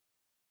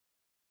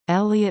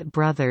Elliott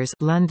Brothers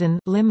London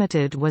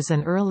Limited was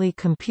an early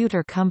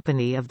computer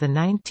company of the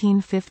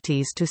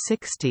 1950s to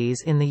 60s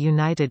in the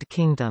United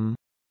Kingdom.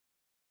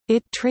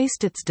 It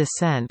traced its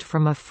descent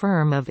from a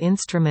firm of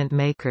instrument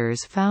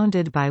makers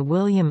founded by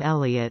William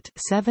Elliott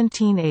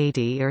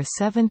 (1780 or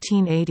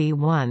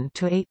 1781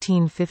 to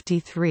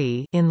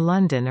 1853) in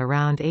London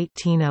around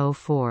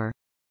 1804.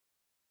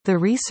 The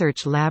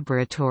research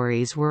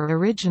laboratories were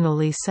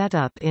originally set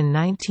up in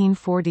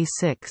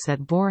 1946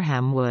 at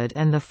Borehamwood,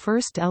 and the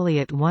first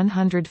Elliott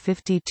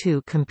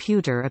 152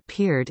 computer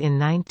appeared in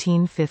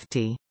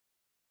 1950.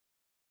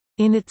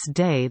 In its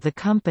day, the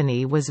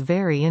company was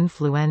very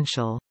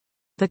influential.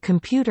 The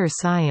computer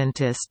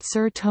scientist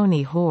Sir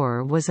Tony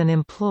Hoare was an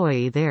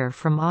employee there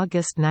from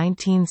August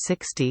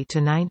 1960 to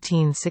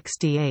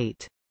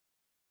 1968.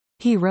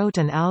 He wrote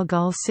an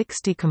ALGOL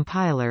 60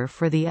 compiler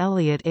for the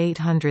Elliott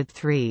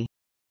 803.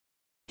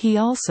 He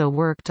also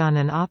worked on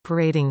an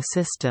operating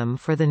system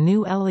for the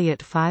new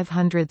Elliott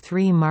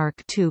 503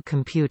 Mark II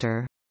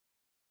computer.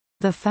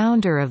 The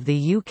founder of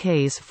the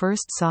UK's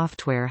first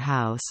software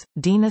house,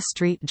 Dina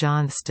Street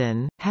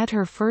Johnston, had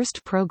her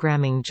first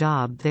programming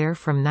job there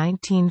from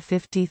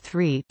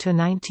 1953 to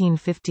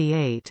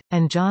 1958,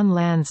 and John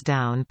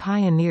Lansdowne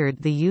pioneered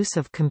the use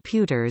of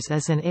computers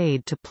as an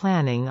aid to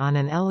planning on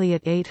an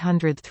Elliott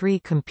 803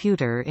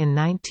 computer in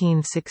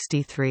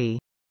 1963.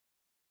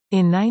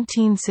 In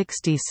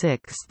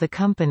 1966, the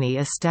company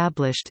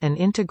established an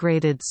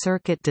integrated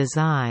circuit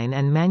design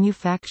and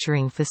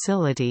manufacturing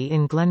facility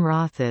in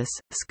Glenrothes,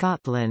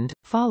 Scotland,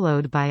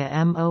 followed by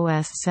a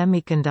MOS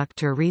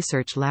semiconductor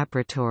research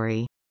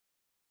laboratory.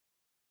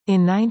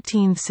 In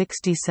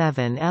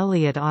 1967,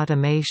 Elliott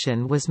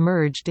Automation was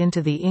merged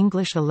into the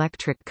English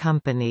Electric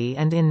Company,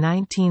 and in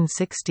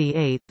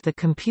 1968 the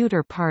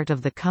computer part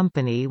of the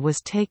company was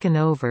taken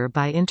over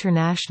by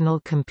International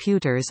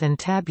Computers and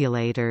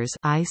Tabulators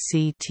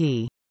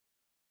 (ICT).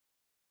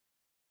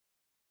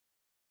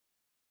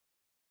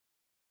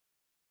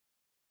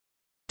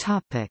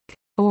 Topic: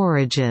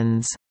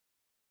 Origins.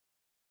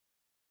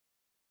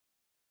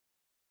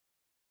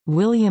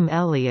 William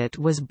Elliott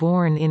was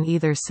born in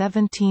either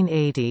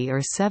 1780 or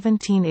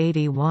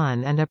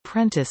 1781 and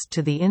apprenticed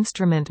to the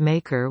instrument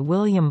maker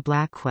William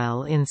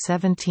Blackwell in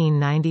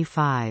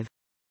 1795.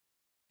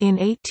 In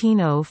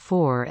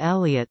 1804,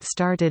 Elliott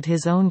started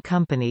his own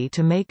company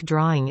to make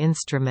drawing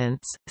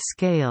instruments,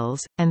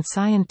 scales, and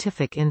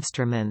scientific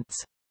instruments.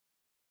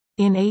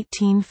 In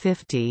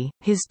 1850,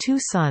 his two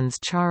sons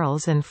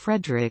Charles and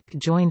Frederick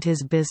joined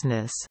his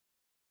business.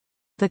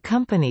 The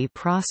company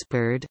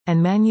prospered,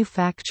 and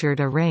manufactured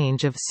a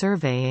range of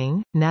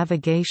surveying,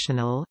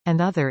 navigational, and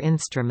other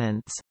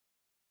instruments.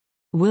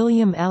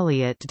 William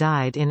Elliott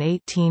died in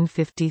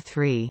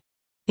 1853.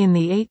 In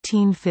the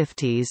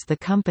 1850s the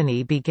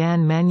company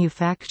began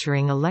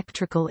manufacturing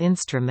electrical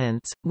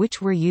instruments,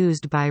 which were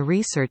used by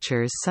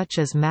researchers such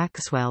as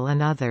Maxwell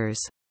and others.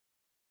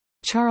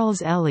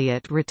 Charles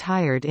Elliott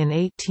retired in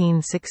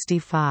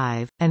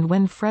 1865, and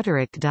when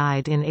Frederick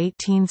died in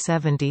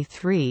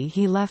 1873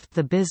 he left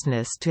the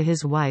business to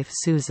his wife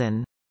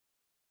Susan.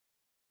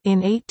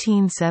 In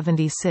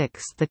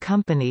 1876 the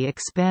company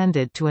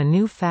expanded to a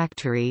new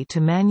factory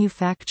to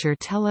manufacture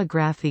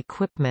telegraph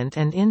equipment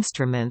and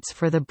instruments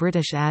for the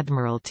British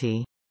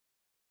Admiralty.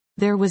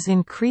 There was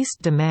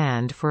increased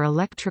demand for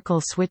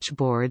electrical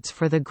switchboards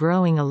for the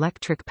growing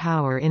electric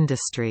power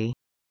industry.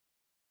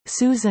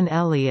 Susan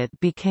Elliott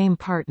became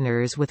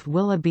partners with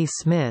Willoughby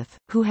Smith,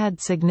 who had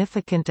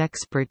significant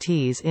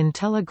expertise in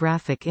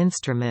telegraphic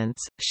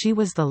instruments. She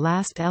was the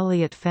last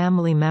Elliott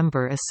family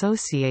member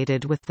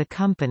associated with the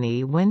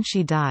company when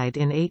she died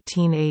in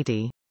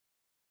 1880.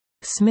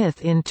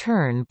 Smith in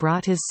turn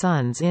brought his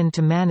sons in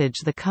to manage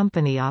the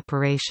company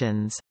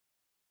operations.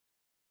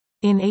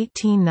 In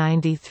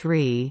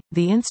 1893,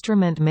 the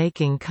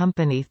instrument-making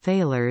company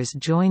Thaler's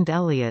joined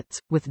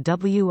Elliott's, with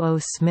W. O.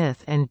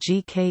 Smith and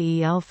G. K. E.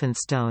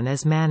 Elphinstone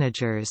as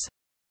managers.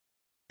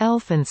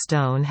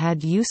 Elphinstone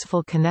had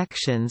useful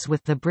connections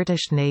with the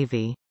British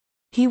Navy.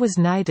 He was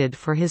knighted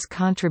for his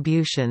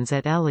contributions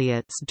at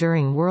Elliott's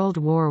during World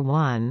War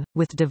I,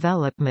 with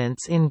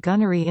developments in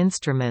gunnery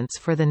instruments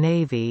for the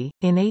Navy.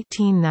 In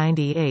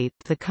 1898,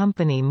 the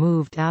company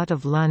moved out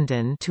of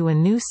London to a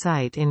new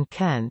site in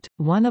Kent.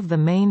 One of the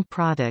main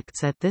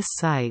products at this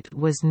site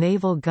was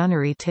naval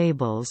gunnery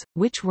tables,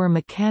 which were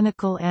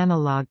mechanical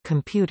analog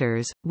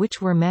computers,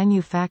 which were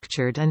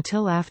manufactured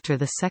until after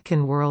the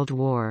Second World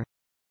War.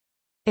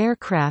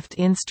 Aircraft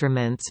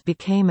instruments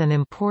became an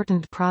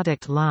important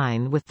product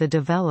line with the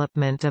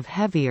development of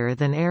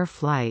heavier-than-air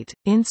flight.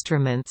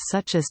 Instruments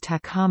such as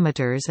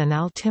tachometers and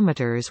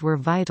altimeters were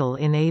vital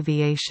in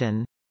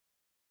aviation.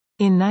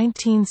 In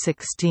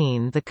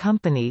 1916 the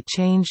company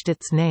changed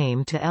its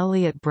name to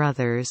Elliott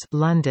Brothers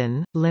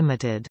London,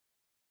 Limited.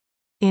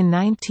 In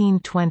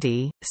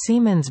 1920,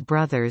 Siemens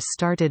Brothers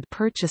started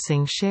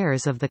purchasing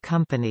shares of the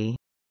company.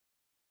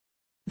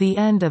 The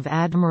end of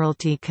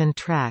Admiralty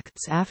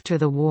contracts after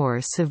the war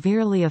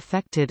severely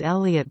affected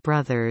Elliott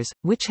Brothers,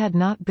 which had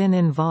not been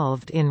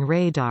involved in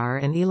radar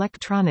and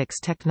electronics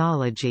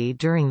technology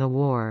during the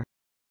war.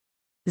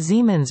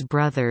 Siemens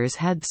Brothers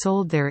had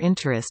sold their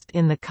interest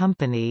in the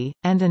company,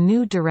 and a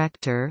new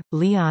director,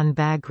 Leon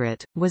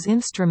Bagrat, was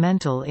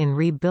instrumental in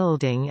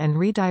rebuilding and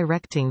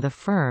redirecting the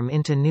firm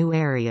into new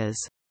areas.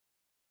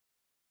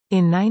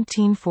 In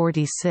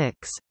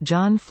 1946,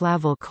 John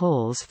Flavel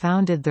Coles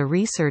founded the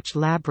research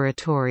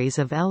laboratories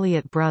of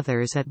Elliott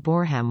Brothers at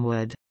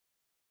Borehamwood.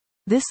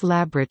 This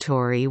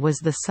laboratory was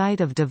the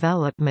site of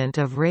development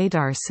of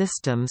radar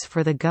systems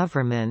for the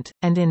government,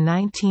 and in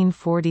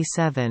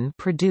 1947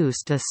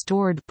 produced a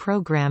stored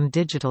program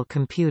digital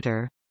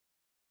computer.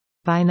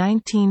 By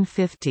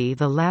 1950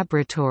 the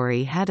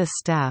laboratory had a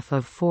staff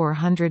of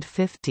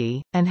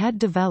 450, and had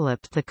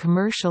developed the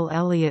commercial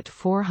Elliott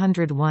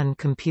 401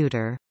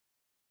 computer.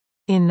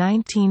 In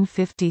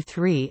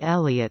 1953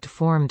 Elliott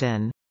formed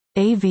an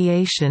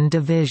aviation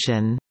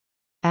division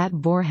at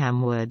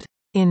Borehamwood.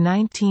 In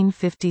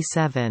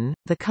 1957,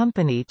 the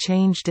company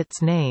changed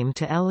its name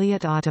to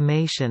Elliott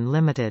Automation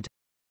Limited.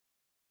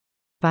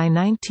 By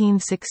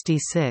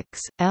 1966,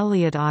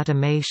 Elliott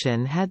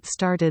Automation had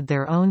started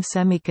their own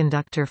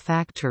semiconductor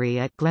factory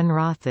at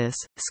Glenrothes,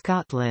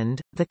 Scotland.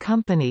 The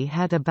company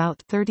had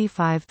about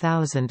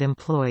 35,000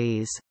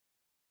 employees.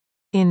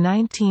 In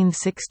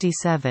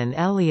 1967,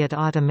 Elliott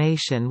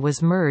Automation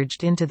was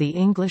merged into the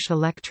English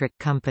Electric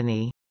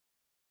Company.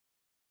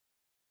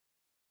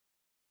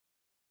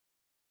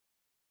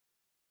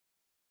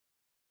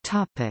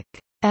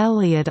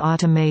 Elliott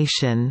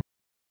Automation.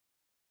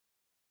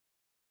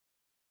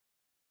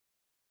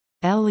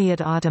 Elliott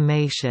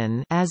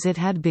Automation, as it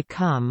had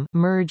become,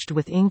 merged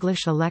with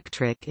English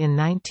Electric in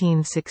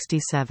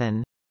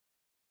 1967.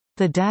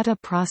 The data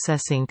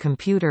processing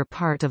computer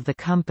part of the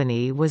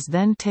company was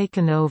then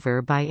taken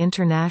over by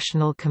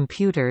International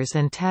Computers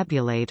and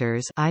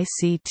Tabulators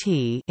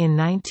 (ICT) in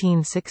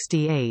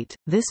 1968.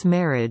 This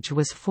marriage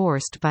was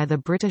forced by the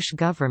British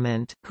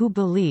government, who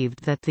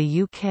believed that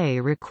the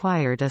UK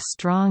required a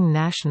strong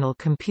national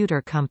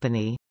computer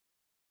company.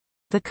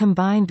 The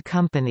combined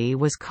company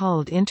was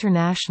called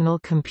International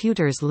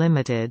Computers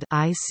Limited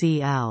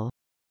 (ICL).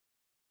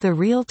 The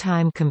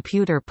real-time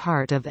computer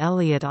part of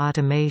Elliott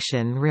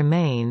Automation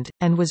remained,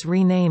 and was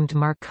renamed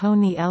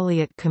Marconi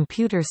Elliott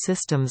Computer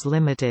Systems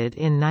Limited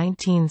in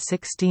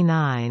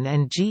 1969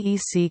 and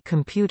GEC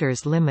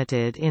Computers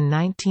Limited in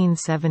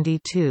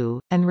 1972,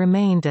 and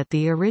remained at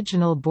the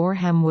original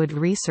Borehamwood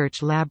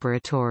Research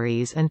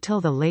Laboratories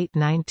until the late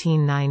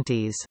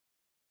 1990s.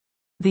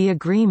 The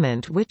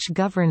agreement which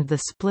governed the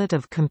split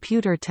of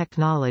computer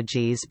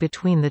technologies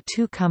between the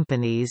two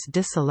companies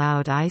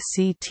disallowed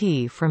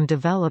ICT from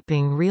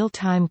developing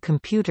real-time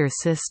computer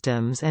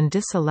systems and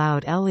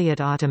disallowed Elliott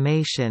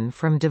Automation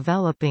from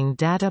developing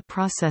data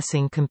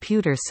processing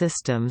computer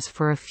systems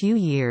for a few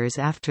years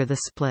after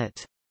the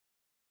split.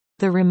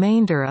 The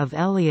remainder of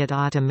Elliott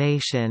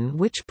Automation,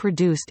 which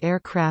produced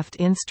aircraft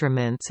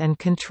instruments and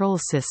control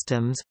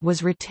systems,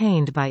 was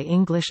retained by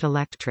English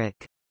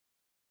Electric.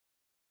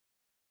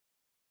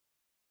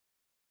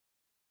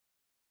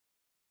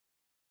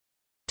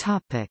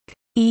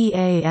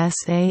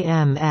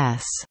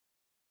 EASAMS.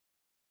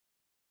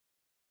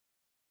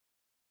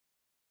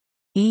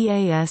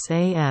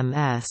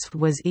 EASAMS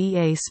was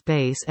EA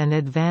Space and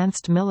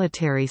Advanced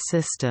Military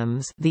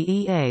Systems. The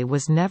EA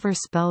was never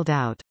spelled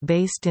out,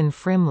 based in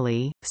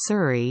Frimley,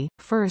 Surrey,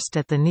 first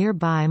at the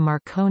nearby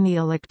Marconi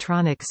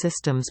Electronic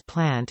Systems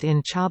plant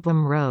in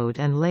Chobham Road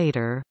and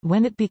later,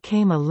 when it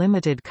became a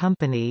limited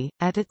company,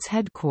 at its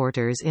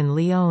headquarters in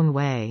Lyon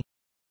Way.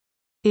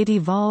 It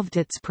evolved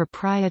its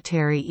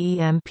proprietary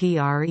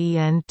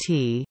EMPRENT,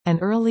 an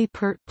early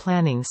PERT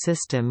planning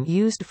system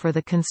used for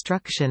the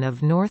construction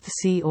of North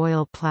Sea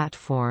oil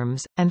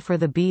platforms, and for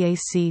the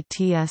BAC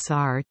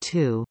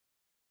TSR-2.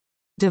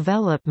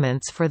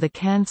 Developments for the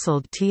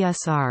cancelled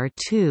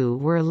TSR-2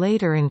 were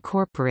later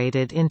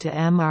incorporated into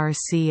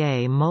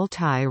MRCA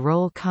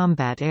multi-role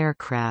combat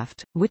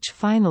aircraft, which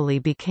finally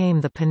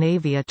became the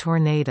Panavia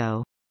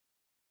Tornado.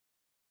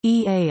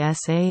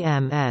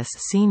 EASAMS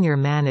senior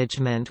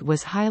management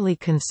was highly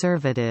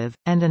conservative,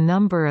 and a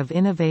number of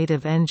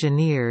innovative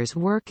engineers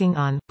working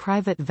on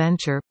private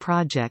venture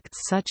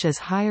projects such as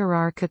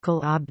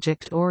hierarchical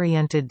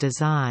object-oriented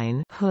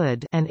design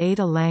 (HOD) and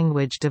Ada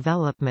language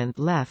development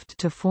left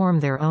to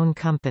form their own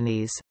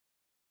companies.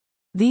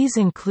 These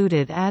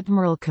included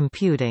Admiral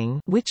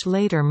Computing, which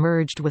later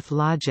merged with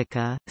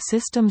Logica,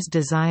 Systems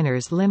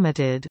Designers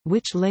Limited,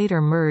 which later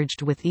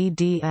merged with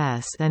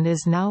EDS and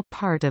is now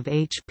part of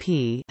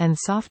HP, and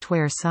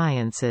Software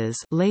Sciences,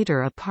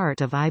 later a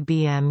part of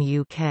IBM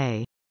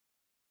UK.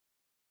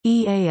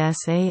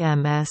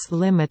 EASAMS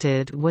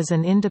Limited was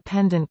an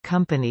independent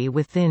company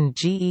within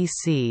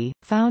GEC,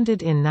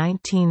 founded in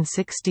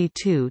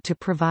 1962 to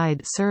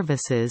provide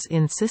services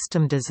in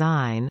system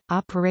design,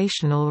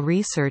 operational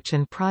research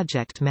and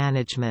project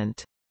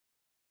management.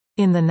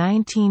 In the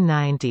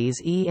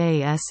 1990s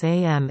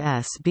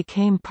EASAMS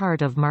became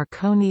part of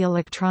Marconi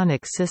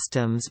Electronic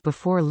Systems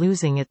before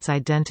losing its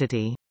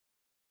identity.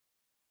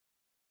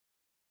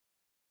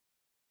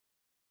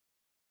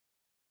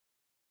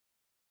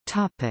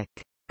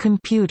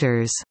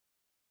 Computers.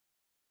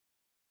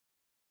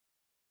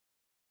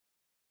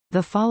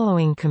 The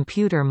following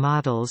computer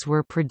models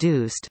were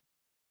produced: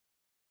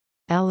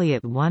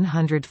 Elliott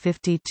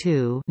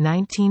 152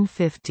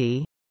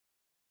 1950,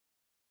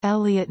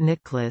 Elliott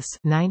Nicholas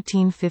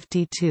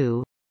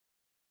 1952,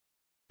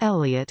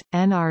 Elliott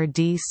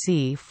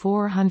NRDC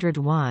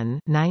 401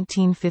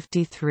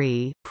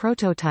 1953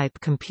 prototype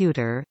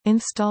computer,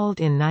 installed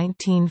in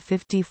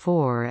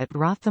 1954 at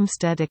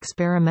Rothamsted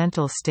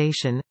Experimental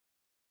Station.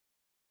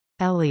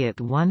 Elliott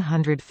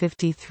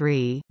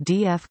 153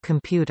 DF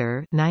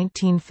computer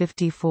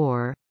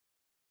 1954.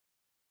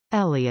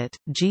 Elliott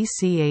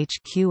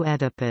GCHQ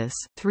Oedipus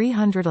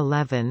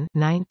 311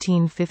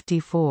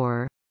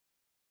 1954.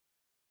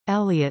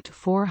 Elliott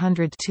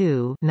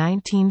 402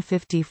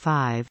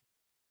 1955.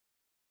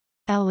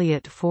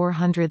 Elliott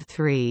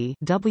 403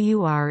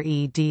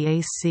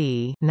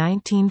 WREDAC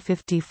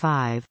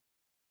 1955.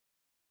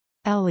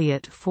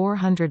 Elliott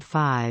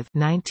 405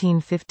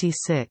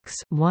 1956,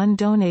 one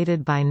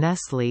donated by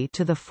Nestle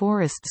to the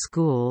Forest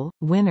School,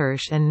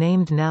 Winnersh, and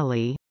named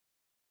Nellie.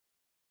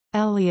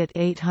 Elliott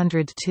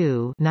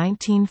 802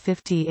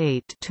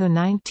 1958 to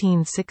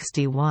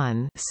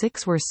 1961,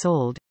 6 were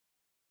sold.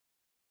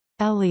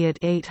 Elliott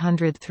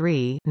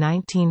 803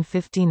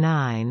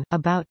 1959,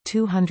 about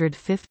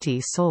 250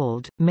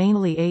 sold,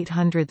 mainly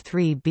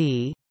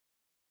 803B.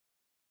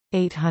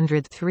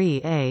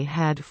 803A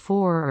had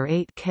 4 or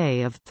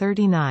 8K of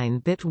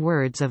 39-bit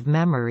words of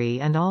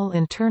memory, and all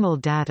internal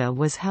data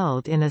was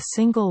held in a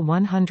single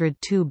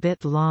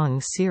 102-bit long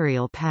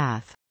serial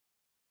path.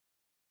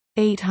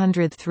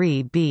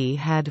 803B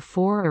had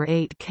 4 or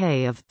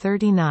 8K of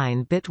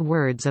 39-bit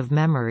words of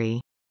memory.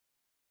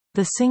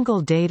 The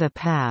single data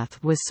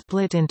path was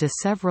split into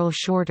several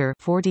shorter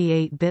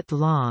 48-bit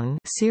long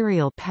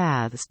serial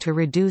paths to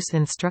reduce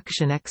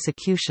instruction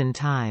execution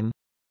time.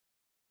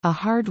 A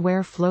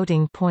hardware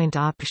floating point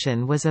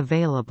option was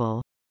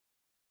available.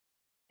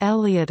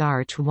 Elliott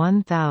Arch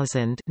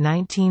 1000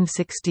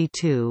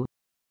 1962,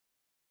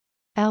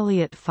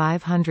 Elliott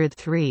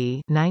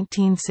 503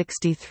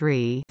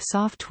 1963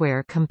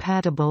 software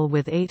compatible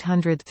with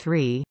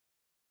 803,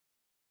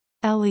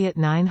 Elliott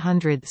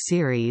 900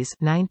 series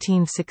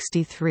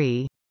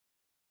 1963.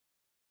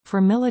 For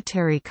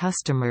military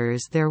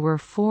customers there were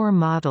 4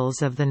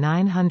 models of the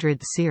 900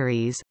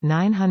 series,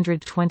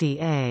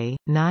 920A,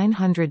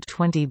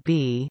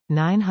 920B,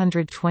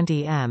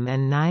 920M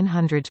and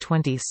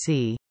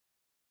 920C.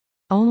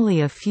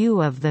 Only a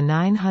few of the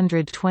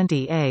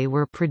 920A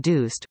were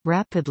produced,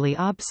 rapidly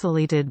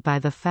obsoleted by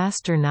the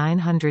faster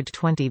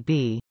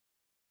 920B.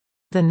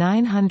 The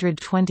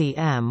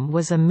 920M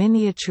was a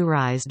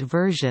miniaturized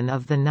version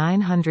of the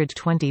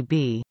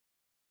 920B.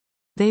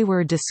 They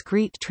were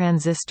discrete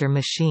transistor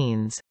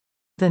machines.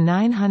 The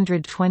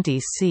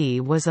 920C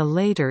was a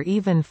later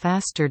even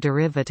faster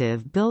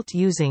derivative built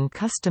using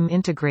custom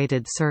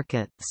integrated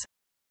circuits.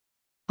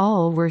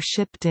 All were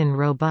shipped in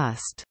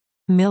robust,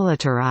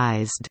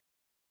 militarized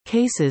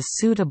cases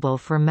suitable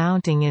for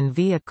mounting in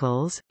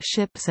vehicles,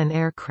 ships and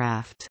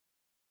aircraft.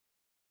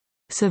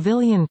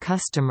 Civilian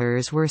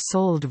customers were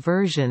sold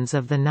versions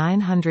of the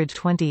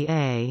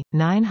 920A,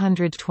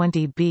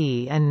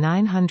 920B and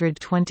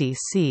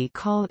 920C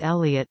called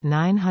Elliott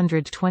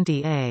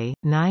 920A,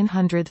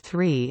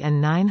 903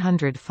 and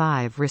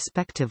 905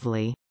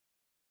 respectively.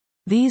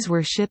 These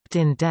were shipped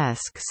in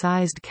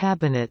desk-sized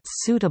cabinets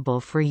suitable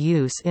for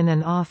use in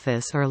an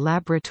office or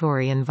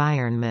laboratory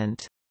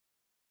environment.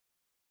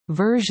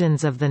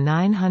 Versions of the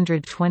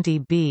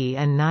 920B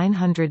and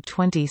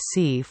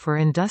 920C for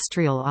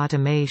industrial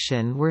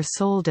automation were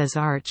sold as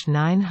Arch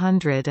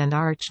 900 and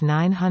Arch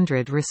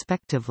 900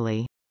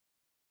 respectively.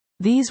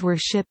 These were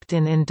shipped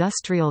in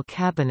industrial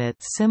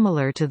cabinets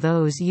similar to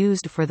those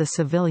used for the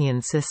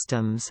civilian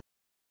systems.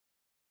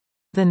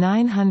 The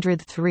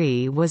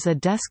 903 was a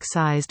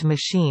desk-sized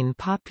machine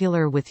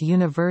popular with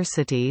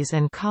universities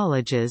and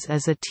colleges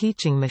as a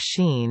teaching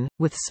machine,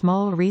 with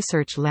small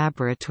research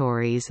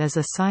laboratories as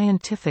a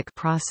scientific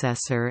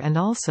processor and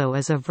also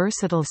as a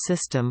versatile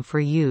system for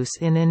use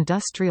in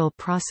industrial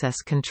process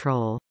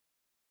control.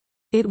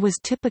 It was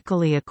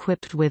typically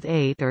equipped with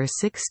 8 or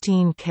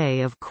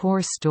 16K of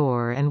core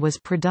store and was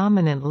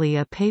predominantly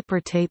a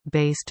paper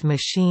tape-based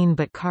machine,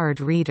 but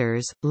card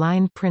readers,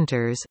 line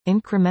printers,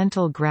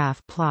 incremental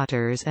graph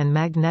plotters and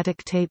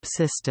magnetic tape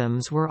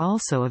systems were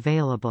also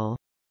available.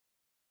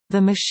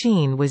 The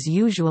machine was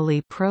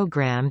usually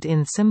programmed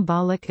in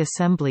symbolic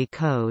assembly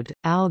code,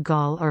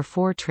 ALGOL or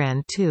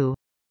Fortran 2.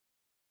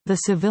 The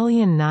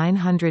civilian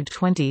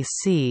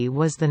 920C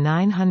was the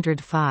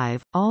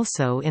 905,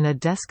 also in a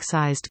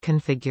desk-sized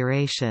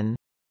configuration.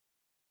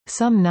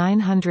 Some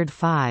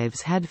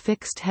 905s had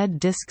fixed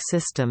head disk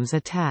systems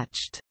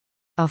attached.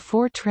 A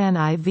Fortran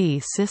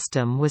IV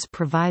system was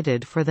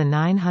provided for the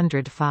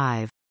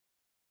 905.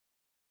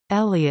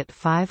 Elliott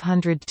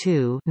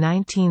 502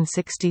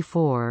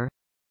 1964.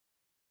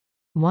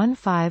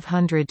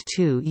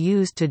 1502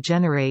 used to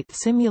generate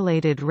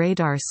simulated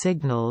radar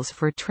signals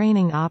for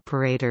training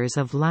operators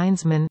of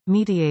linesman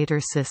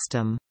mediator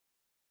system.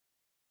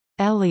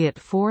 Elliott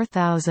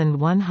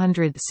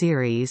 4100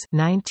 series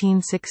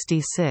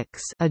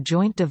 1966, a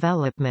joint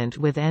development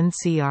with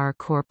NCR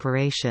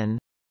Corporation.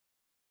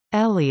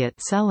 Elliott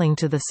selling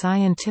to the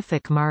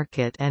scientific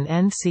market and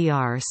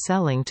NCR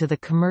selling to the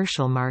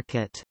commercial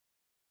market.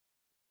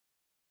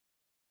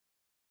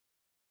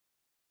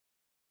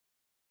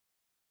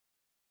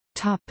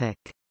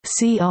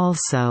 See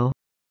also: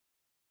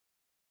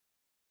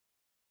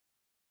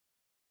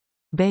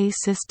 BAE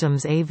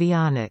Systems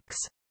Avionics.